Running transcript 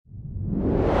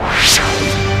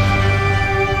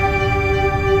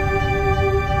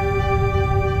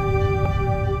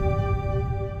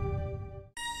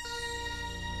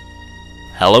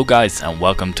Hello guys, and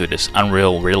welcome to this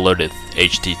Unreal Reloaded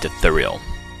HD tutorial.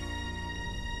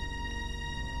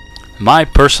 My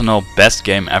personal best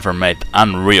game ever made,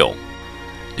 Unreal.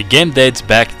 The game dates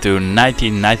back to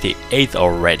 1998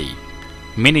 already,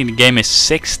 meaning the game is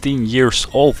 16 years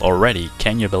old already.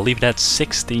 Can you believe that?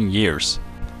 16 years.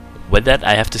 With that,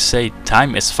 I have to say,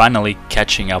 time is finally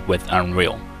catching up with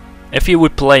Unreal. If you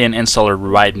would play an installer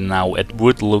right now, it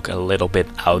would look a little bit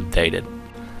outdated.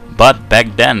 But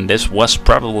back then, this was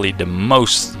probably the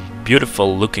most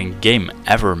beautiful looking game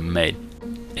ever made.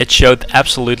 It showed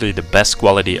absolutely the best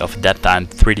quality of that time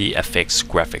 3D FX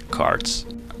graphic cards.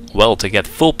 Well, to get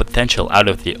full potential out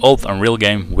of the old Unreal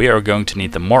game, we are going to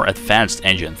need the more advanced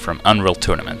engine from Unreal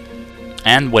Tournament.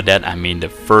 And with that I mean the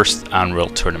first Unreal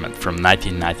Tournament from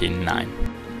 1999.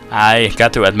 I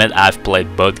got to admit, I've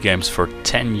played both games for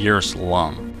 10 years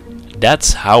long.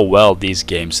 That's how well these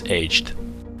games aged.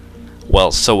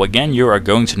 Well, so again you are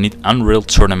going to need Unreal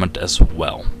Tournament as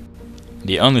well.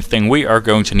 The only thing we are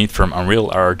going to need from Unreal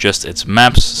are just its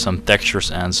maps, some textures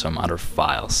and some other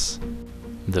files.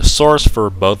 The source for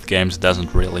both games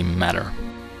doesn't really matter.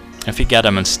 If you get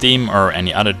them on Steam or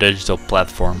any other digital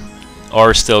platform,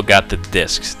 or still got the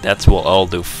discs, that will all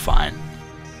do fine.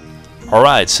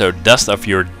 Alright, so dust off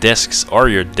your discs or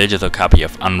your digital copy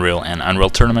of Unreal and Unreal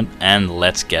Tournament and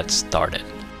let's get started.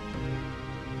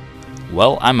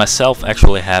 Well, I myself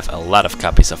actually have a lot of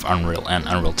copies of Unreal and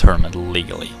Unreal Tournament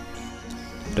legally.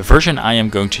 The version I am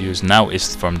going to use now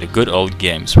is from the good old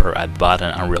games where I bought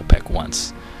an Unreal pack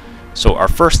once. So our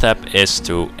first step is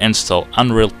to install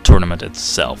Unreal Tournament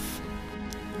itself.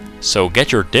 So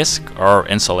get your disc or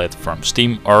install it from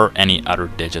Steam or any other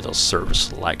digital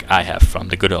service like I have from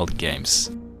the good old games.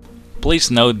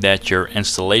 Please note that your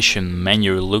installation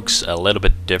menu looks a little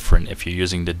bit different if you're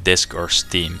using the disc or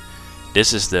Steam.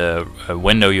 This is the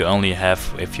window you only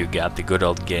have if you got the good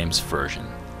old games version.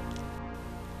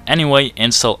 Anyway,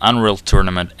 install Unreal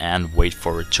Tournament and wait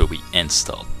for it to be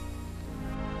installed.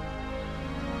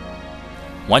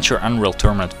 Once your Unreal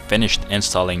Tournament finished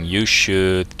installing, you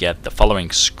should get the following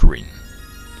screen.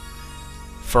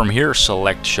 From here,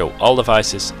 select Show All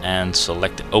Devices and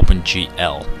select the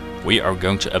OpenGL. We are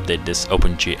going to update this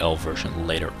OpenGL version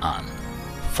later on.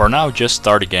 For now, just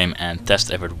start the game and test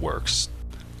if it works.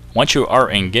 Once you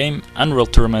are in game, Unreal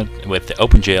Tournament with the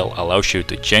OpenGL allows you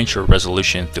to change your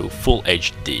resolution to Full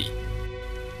HD.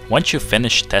 Once you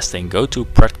finish testing, go to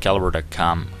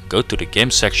pretcaliber.com, go to the game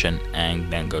section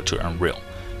and then go to Unreal.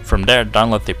 From there,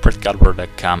 download the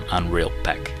pretcaliber.com Unreal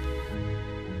pack.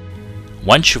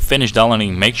 Once you finish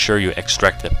downloading, make sure you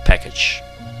extract the package.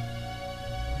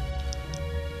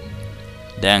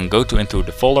 Then go into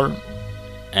the folder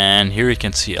and here you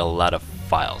can see a lot of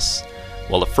files.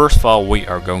 Well, the first file we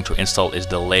are going to install is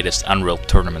the latest Unreal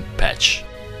Tournament patch.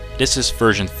 This is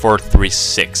version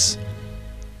 4.3.6.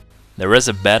 There is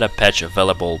a beta patch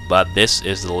available, but this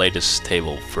is the latest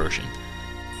stable version.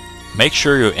 Make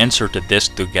sure you insert the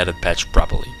disk to get it patched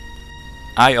properly.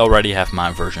 I already have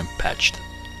my version patched.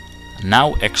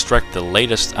 Now extract the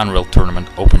latest Unreal Tournament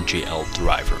OpenGL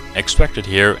driver. Extract it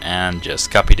here and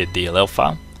just copy the DLL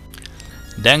file.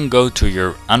 Then go to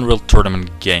your Unreal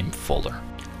Tournament game folder.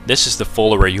 This is the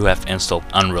folder where you have installed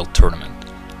Unreal Tournament.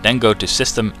 Then go to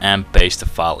System and paste the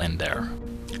file in there.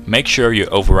 Make sure you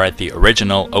overwrite the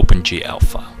original OpenGL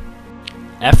file.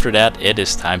 After that, it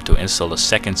is time to install the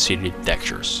second CD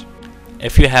textures.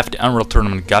 If you have the Unreal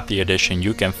Tournament GOTY edition,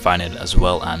 you can find it as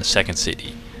well on the second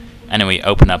CD. Anyway,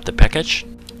 open up the package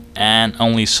and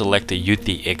only select the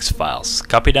UTX files.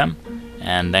 Copy them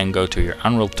and then go to your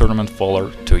Unreal Tournament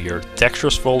folder, to your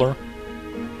textures folder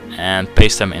and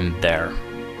paste them in there.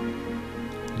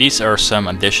 These are some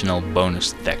additional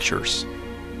bonus textures.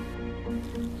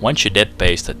 Once you did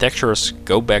paste the textures,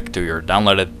 go back to your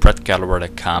downloaded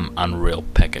pretcaliber.com Unreal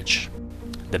package.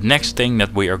 The next thing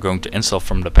that we are going to install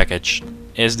from the package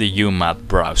is the omata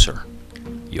browser.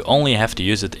 You only have to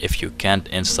use it if you can't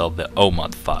install the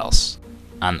omata files.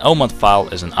 An omata file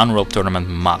is an Unreal Tournament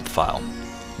mod file,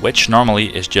 which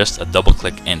normally is just a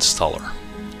double-click installer.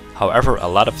 However, a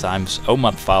lot of times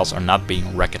omata files are not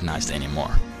being recognized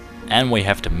anymore, and we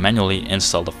have to manually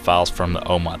install the files from the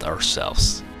omata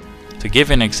ourselves. To give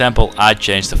you an example, I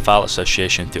changed the file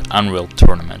association to Unreal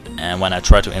Tournament, and when I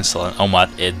try to install an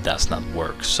omata, it does not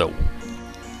work. So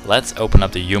let's open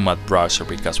up the omata browser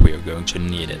because we are going to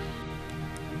need it.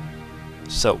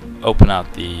 So open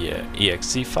up the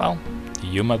exe file, the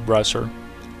omata browser,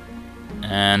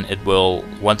 and it will,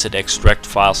 once it extracts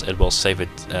files, it will save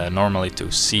it normally to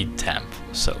ctemp.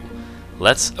 So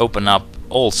let's open up the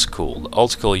old school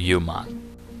omata.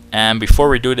 And before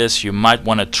we do this, you might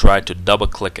want to try to double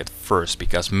click it first,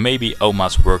 because maybe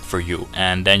omats work for you,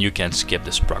 and then you can skip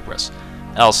this progress.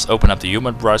 Else open up the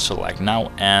UMAT browser like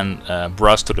now and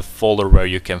browse to the folder where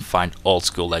you can find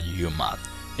oldschool.umat.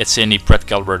 It's in the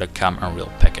pretcalibrator.com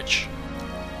Unreal package.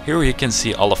 Here you can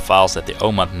see all the files that the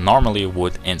OMAT normally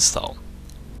would install.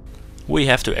 We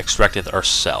have to extract it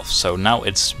ourselves, so now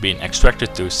it's been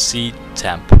extracted to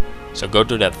ctemp. So go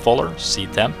to that folder,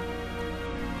 ctemp,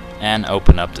 and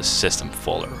open up the system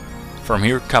folder. From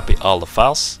here copy all the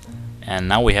files, and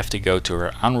now we have to go to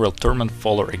our Unreal Tournament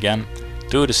folder again,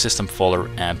 to the system folder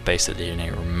and paste it in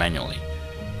here manually.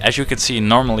 As you can see,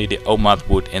 normally the OMAT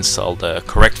would install the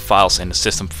correct files in the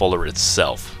system folder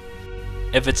itself.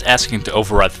 If it's asking to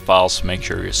overwrite files, make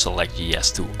sure you select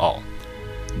yes to all.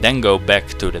 Then go back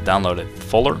to the downloaded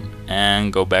folder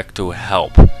and go back to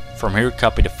help. From here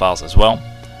copy the files as well.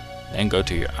 Then go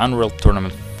to your Unreal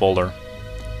Tournament folder,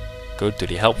 go to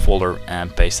the help folder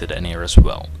and paste it in here as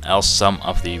well. Else some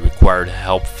of the required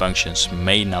help functions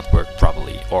may not work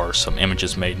properly, or some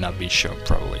images may not be shown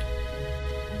properly.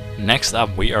 Next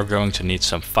up we are going to need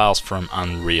some files from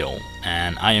Unreal,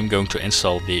 and I am going to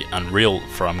install the Unreal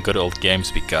from Good Old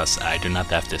Games because I do not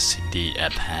have the CD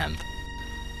at hand.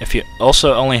 If you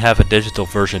also only have a digital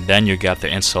version, then you got to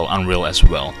install Unreal as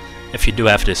well. If you do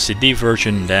have the CD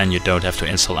version, then you don't have to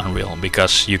install Unreal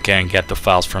because you can get the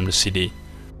files from the CD.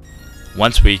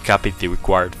 Once we copied the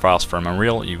required files from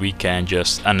Unreal, we can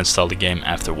just uninstall the game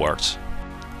afterwards.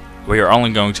 We are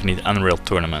only going to need Unreal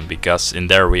Tournament because in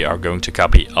there we are going to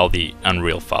copy all the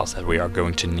Unreal files that we are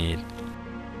going to need.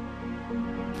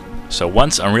 So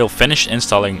once Unreal finished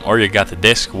installing or you got the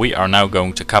disk, we are now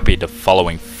going to copy the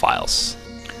following files.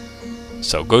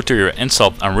 So go to your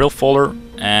installed Unreal folder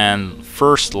and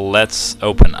first let's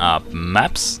open up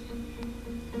maps.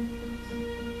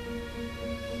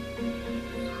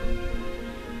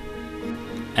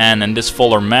 And in this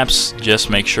folder maps, just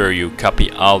make sure you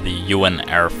copy all the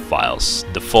UNR files.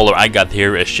 The folder I got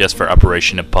here is just for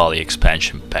Operation Nepali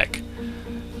expansion pack.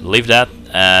 Leave that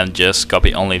and just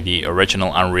copy only the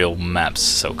original Unreal maps.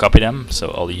 So copy them, so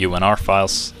all the UNR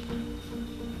files.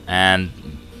 And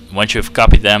once you've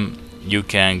copied them, you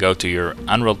can go to your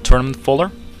Unreal Tournament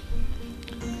folder.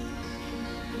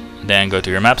 Then go to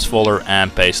your maps folder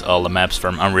and paste all the maps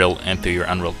from Unreal into your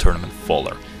Unreal Tournament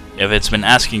folder. If it's been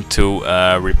asking to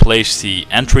replace the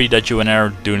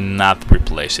entry.unr, do not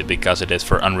replace it because it is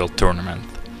for Unreal Tournament.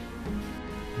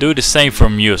 Do the same for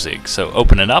music, so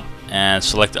open it up and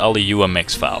select all the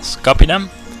UMX files. Copy them,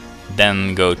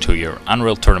 then go to your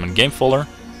Unreal Tournament game folder.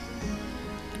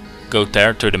 Go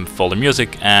there to the folder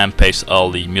music and paste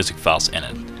all the music files in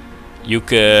it. You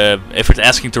could, if it's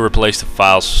asking to replace the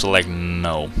files, select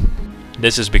no.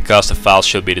 This is because the files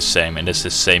should be the same and this is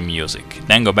the same music.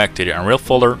 Then go back to the Unreal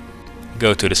folder,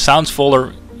 go to the sounds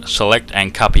folder, select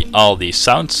and copy all the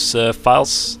sounds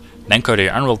files. Then go to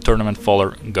your Unreal Tournament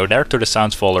folder, go there to the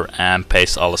sounds folder and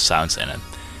paste all the sounds in it.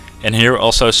 And here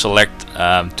also select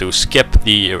to skip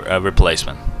the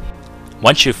replacement.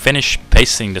 Once you finish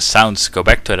pasting the sounds, go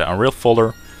back to the Unreal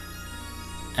folder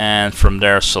and from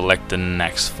there select the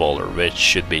next folder, which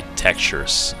should be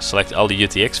textures. Select all the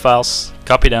UTX files,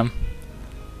 copy them.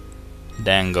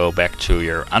 Then go back to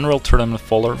your Unreal Tournament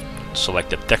folder,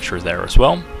 select the textures there as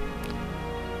well,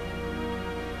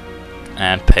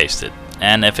 and paste it.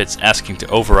 And if it's asking to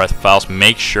overwrite files,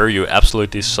 make sure you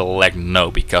absolutely select no,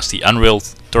 because the Unreal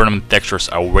Tournament textures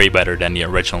are way better than the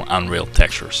original Unreal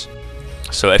textures.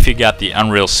 So if you got the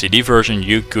Unreal CD version,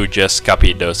 you could just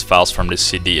copy those files from the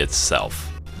CD itself.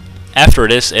 After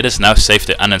this, it is now safe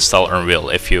to uninstall Unreal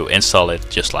if you install it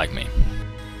just like me.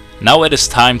 Now it is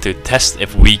time to test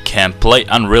if we can play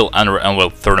Unreal under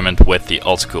Unreal Tournament with the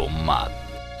old school mod.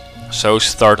 So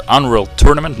start Unreal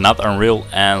Tournament, not Unreal,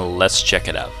 and let's check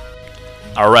it out.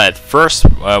 Alright, first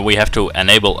we have to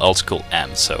enable old school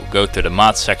AMP. So go to the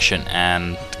mod section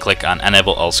and click on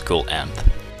enable old school AMP.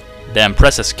 Then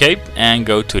press escape and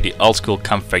go to the old school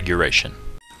configuration.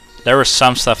 There is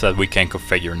some stuff that we can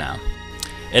configure now.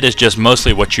 It is just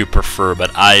mostly what you prefer, but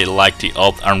I like the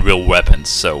old Unreal weapons,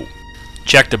 so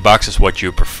check the boxes what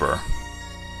you prefer.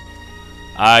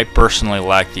 I personally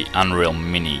like the Unreal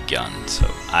minigun, so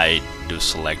I do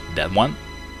select that one.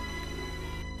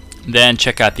 Then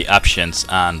check out the options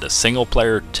on the single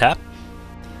player tab.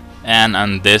 And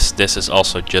on this is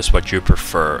also just what you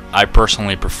prefer. I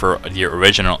personally prefer the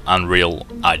original Unreal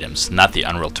items, not the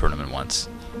Unreal Tournament ones.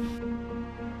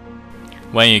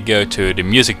 When you go to the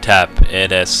music tab,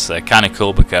 it is kinda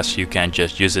cool because you can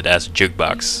just use it as a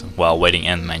jukebox while waiting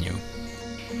in the menu.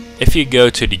 If you go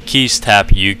to the keys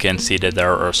tab, you can see that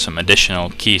there are some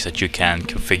additional keys that you can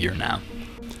configure now.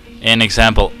 In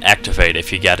example, activate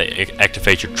if you gotta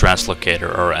activate your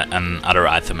translocator or another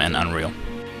item in Unreal.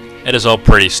 It is all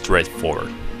pretty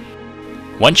straightforward.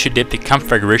 Once you did the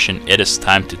configuration, it is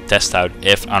time to test out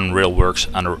if Unreal works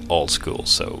under old school.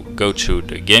 So go to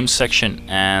the game section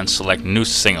and select new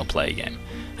single player game.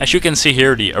 As you can see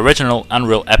here, the original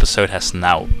Unreal episode has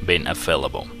now been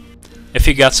available. If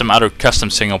you got some other custom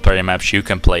single player maps, you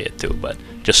can play it too, but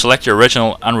just select your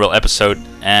original Unreal episode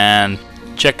and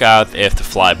check out if the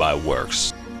flyby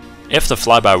works. If the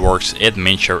flyby works, it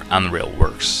means your Unreal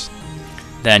works.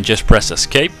 Then just press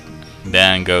escape.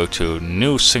 Then go to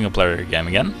new single player game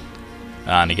again,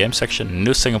 on the game section,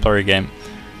 new single player game,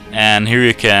 and here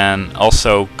you can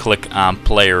also click on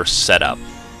player setup,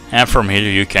 and from here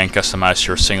you can customize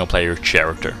your single player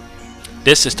character.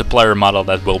 This is the player model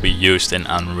that will be used in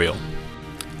Unreal.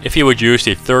 If you would use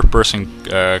the third person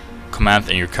command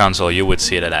in your console, you would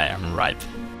see that I am right.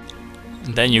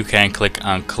 Then you can click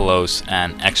on close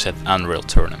and exit Unreal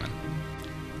Tournament.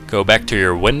 Go back to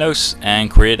your Windows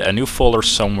and create a new folder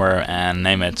somewhere and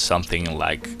name it something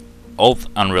like Old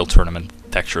Unreal Tournament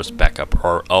Textures Backup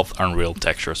or Old Unreal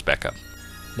Textures Backup.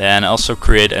 Then also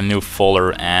create a new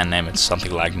folder and name it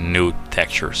something like New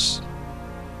Textures.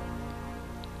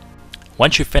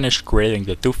 Once you finish creating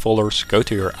the two folders, go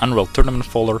to your Unreal Tournament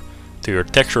folder, to your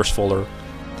Textures folder,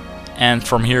 and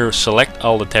from here select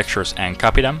all the textures and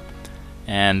copy them,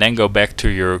 and then go back to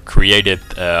your created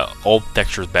Old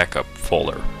Textures Backup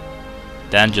folder.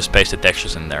 Then just paste the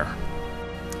textures in there.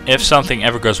 If something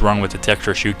ever goes wrong with the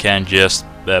textures, you can just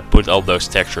put all those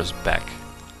textures back.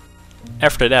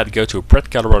 After that, go to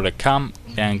pretcalibre.com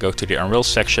and go to the Unreal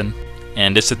section.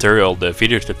 In this tutorial, the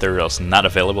video tutorial is not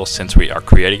available since we are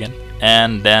creating it.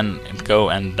 And then go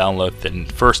and download the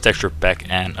first texture pack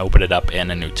and open it up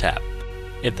in a new tab.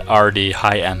 It are the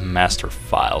high-end master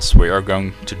files. We are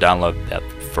going to download that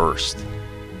first.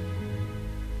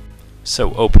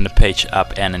 So open the page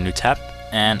up in a new tab.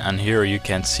 And on here you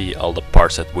can see all the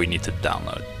parts that we need to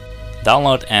download.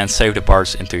 Download and save the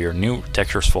parts into your new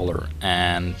textures folder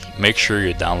and make sure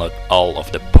you download all of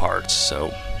the parts.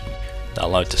 So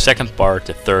download the second part,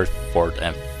 the third, fourth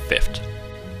and fifth.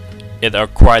 It are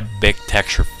quite big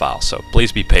texture files, so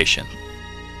please be patient.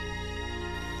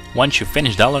 Once you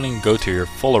finish downloading, go to your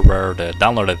folder where the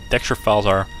downloaded texture files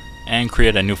are and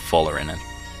create a new folder in it.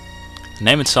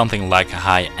 Name it something like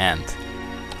high-end.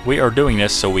 We are doing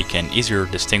this so we can easier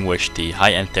distinguish the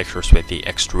high-end textures with the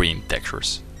extreme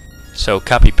textures. So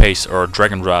copy paste or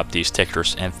drag and drop these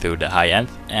textures into the high-end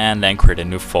and then create a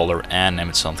new folder and name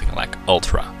it something like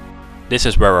ultra. This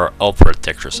is where our ultra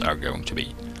textures are going to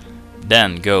be.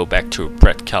 Then go back to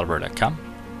pretcalibre.com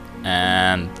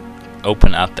and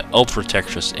open up the ultra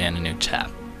textures in a new tab.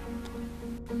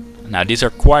 Now these are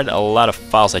quite a lot of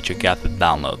files that you got to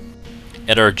download.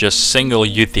 It are just single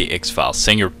UTX files,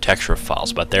 single texture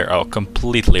files, but they are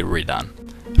completely redone.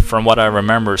 From what I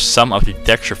remember, some of the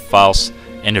texture files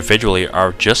individually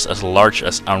are just as large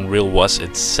as Unreal was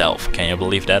itself. Can you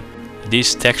believe that?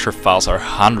 These texture files are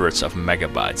hundreds of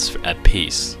megabytes a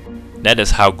piece. That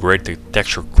is how great the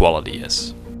texture quality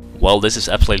is. Well, this is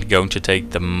absolutely going to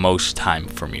take the most time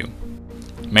from you.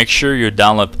 Make sure you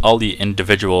download all the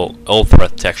individual ultra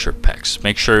texture packs.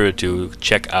 Make sure to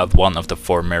check out one of the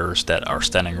 4 mirrors that are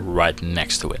standing right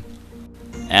next to it.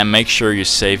 And make sure you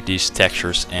save these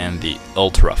textures in the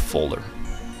ultra folder.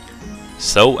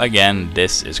 So again,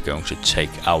 this is going to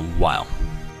take a while.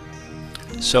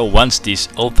 So once these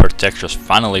ultra textures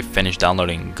finally finish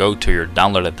downloading, go to your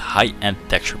downloaded high-end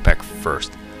texture pack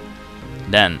first.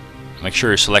 Then make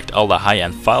sure you select all the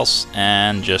high-end files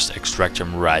and just extract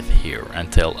them right here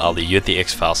until all the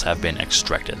UTX files have been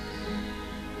extracted.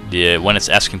 When it's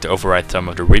asking to overwrite some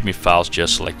of the README files,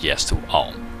 just select yes to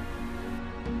all.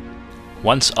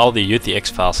 Once all the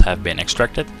UTX files have been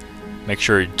extracted, make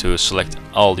sure to select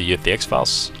all the UTX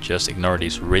files. Just ignore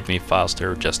these README files,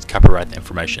 they're just copyright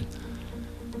information.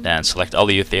 Then select all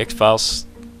the UTX files,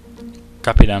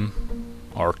 copy them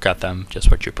or cut them, just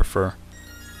what you prefer.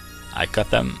 I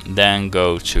cut them. Then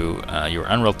go to your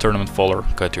Unreal Tournament folder,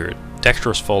 go to your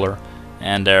Textures folder,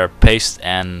 and there paste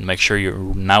and make sure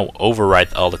you now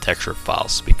overwrite all the texture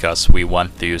files because we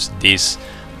want to use these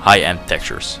high-end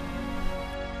textures.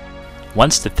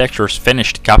 Once the textures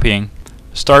finished copying,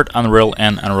 start Unreal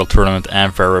and Unreal Tournament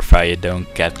and verify you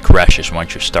don't get crashes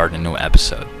once you start a new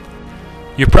episode.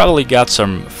 You probably got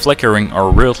some flickering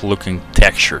or weird looking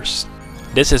textures.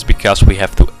 This is because we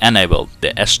have to enable the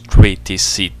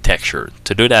S3TC texture.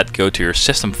 To do that, go to your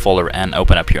system folder and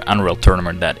open up your Unreal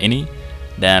Tournament.ini.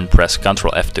 Then press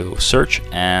Ctrl F to search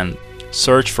and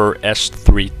search for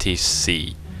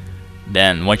S3TC.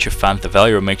 Then once you found the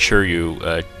value, make sure you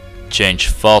change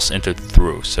false into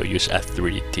true, so use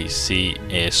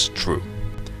F3TC is true.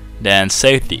 Then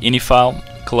save the ini file,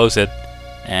 close it,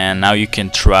 and now you can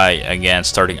try again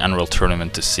starting Unreal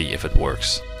Tournament to see if it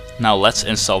works. Now let's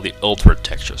install the Ultra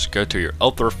textures. Go to your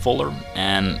Ultra folder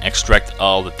and extract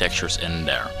all the textures in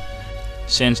there.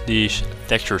 Since these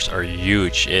textures are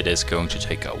huge, it is going to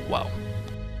take a while.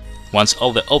 Once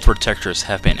all the Ultra textures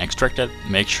have been extracted,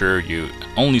 make sure you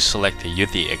only select the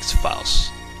UTX files.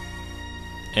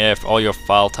 If all your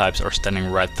file types are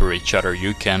standing right through each other,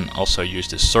 you can also use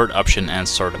the sort option and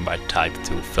sort them by type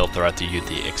to filter out the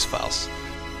UTX files.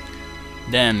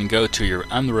 Then go to your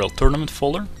Unreal Tournament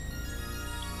folder.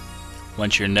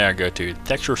 Once you're in there, go to your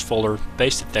textures folder,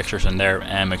 paste the textures in there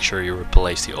and make sure you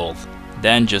replace the old.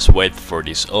 Then just wait for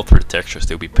these Ultra textures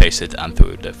to be pasted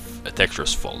onto the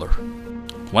textures folder.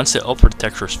 Once the Ultra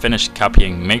textures finish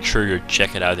copying, make sure you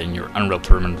check it out in your Unreal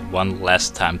Tournament one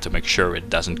last time to make sure it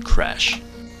doesn't crash.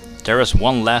 There is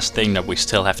one last thing that we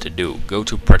still have to do. Go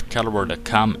to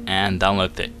partcalibre.com and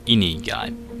download the ini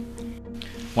guide.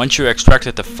 Once you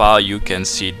extracted the file, you can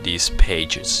see these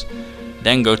pages.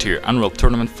 Then go to your Unreal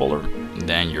Tournament folder,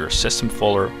 then your System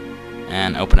folder,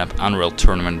 and open up Unreal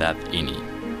Tournament.ini.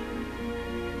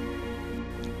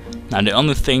 Now the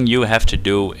only thing you have to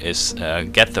do is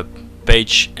get the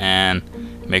page and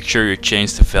make sure you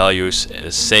change the values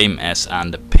the same as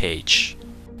on the page.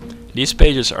 These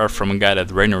pages are from a guy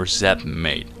that Rainer Z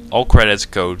made. All credits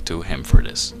go to him for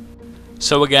this.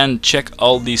 So again, check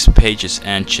all these pages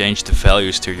and change the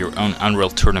values to your own Unreal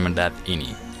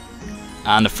Tournament.ini.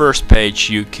 On the first page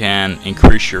you can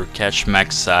increase your cache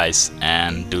max size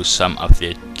and do some of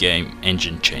the game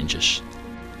engine changes.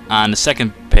 On the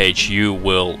second page you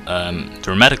will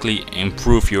dramatically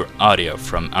improve your audio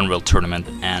from Unreal Tournament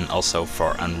and also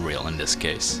for Unreal in this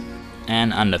case.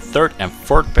 And on the third and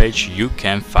fourth page you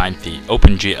can find the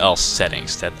OpenGL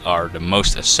settings that are the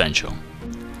most essential.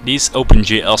 These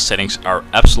OpenGL settings are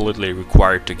absolutely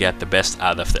required to get the best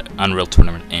out of the Unreal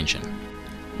Tournament engine.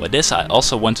 With this I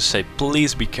also want to say,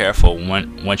 please be careful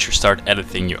once you start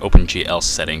editing your OpenGL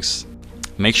settings.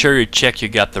 Make sure you check you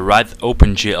got the right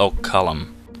OpenGL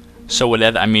column. So with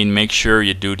that I mean make sure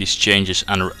you do these changes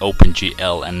under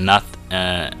OpenGL and not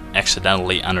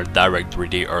accidentally under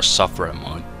Direct3D or software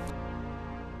mode.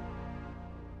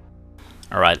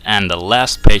 Alright, and the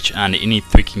last page on the ini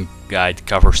tweaking guide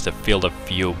covers the field of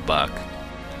view bug.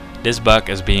 This bug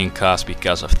is being caused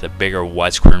because of the bigger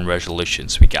widescreen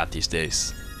resolutions we got these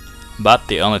days. But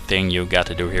the only thing you got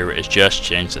to do here is just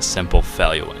change the simple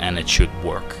value and it should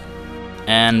work.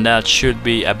 And that should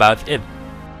be about it.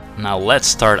 Now let's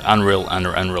start Unreal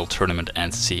under Unreal Tournament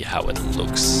and see how it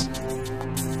looks.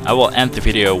 I will end the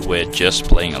video with just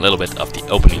playing a little bit of the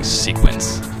opening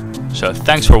sequence. So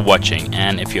thanks for watching,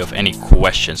 and if you have any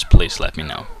questions please let me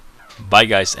know. Bye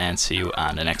guys, and see you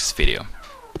on the next video.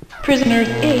 Prisoners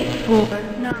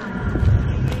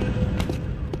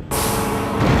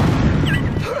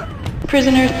 849.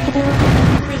 Prisoners 4.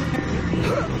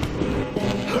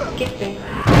 Escaping.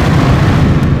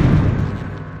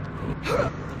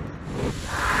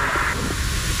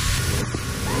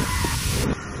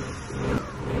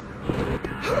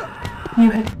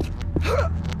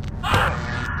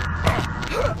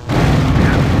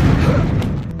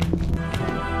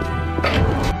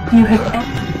 You have